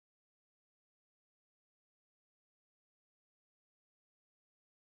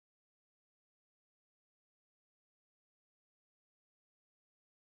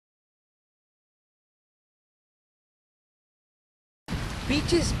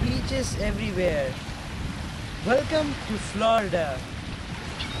Beaches, beaches everywhere. Welcome to Florida.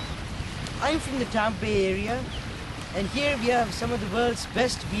 I'm from the Tampa Bay area, and here we have some of the world's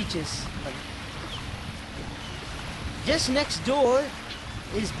best beaches. Just next door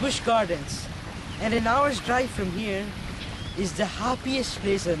is Busch Gardens, and an hour's drive from here is the happiest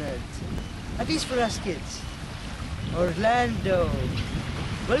place on earth, at least for us kids. Orlando.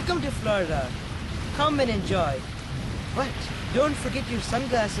 Welcome to Florida. Come and enjoy. But don't forget your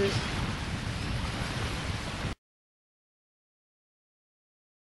sunglasses.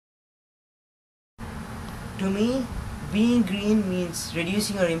 To me, being green means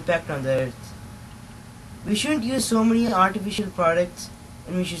reducing our impact on the earth. We shouldn't use so many artificial products,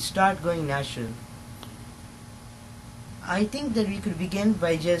 and we should start going natural. I think that we could begin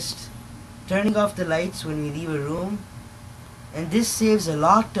by just turning off the lights when we leave a room, and this saves a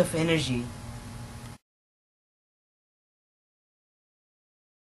lot of energy.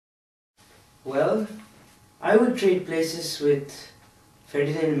 Well, I would trade places with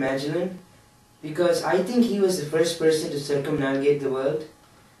Ferdinand Magellan because I think he was the first person to circumnavigate the world,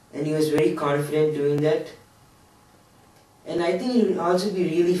 and he was very confident doing that. And I think it would also be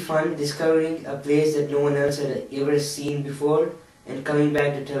really fun discovering a place that no one else had ever seen before and coming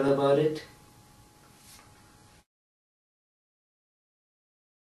back to tell about it.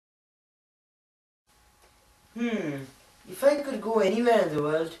 If I could go anywhere in the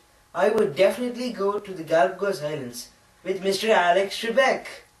world, I would definitely go to the Galapagos Islands with Mr. Alex Trebek.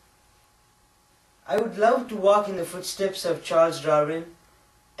 I would love to walk in the footsteps of Charles Darwin,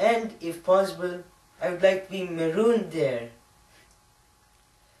 and if possible, I would like to be marooned there,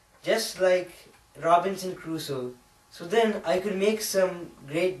 just like Robinson Crusoe, so then I could make some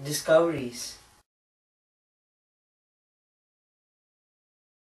great discoveries.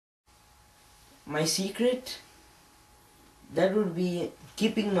 My secret? That would be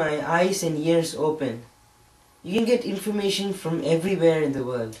keeping my eyes and ears open. You can get information from everywhere in the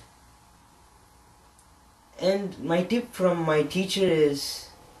world. And my tip from my teacher is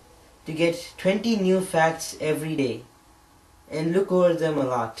to get 20 new facts every day and look over them a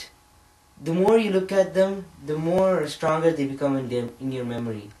lot. The more you look at them, the more stronger they become in your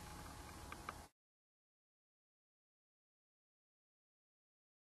memory.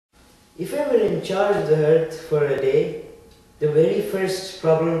 If I were in charge of the earth for a day, the very first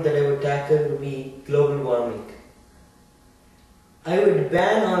problem that I would tackle would be global warming. I would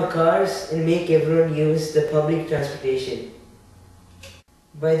ban all cars and make everyone use the public transportation.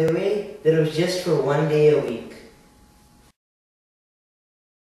 By the way, that was just for one day a week.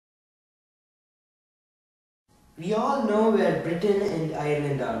 We all know where Britain and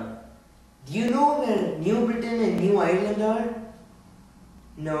Ireland are. Do you know where New Britain and New Ireland are?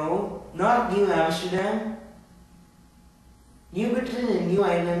 No, not New Amsterdam. New Britain and New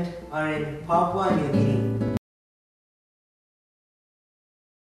Ireland are in Papua New Guinea.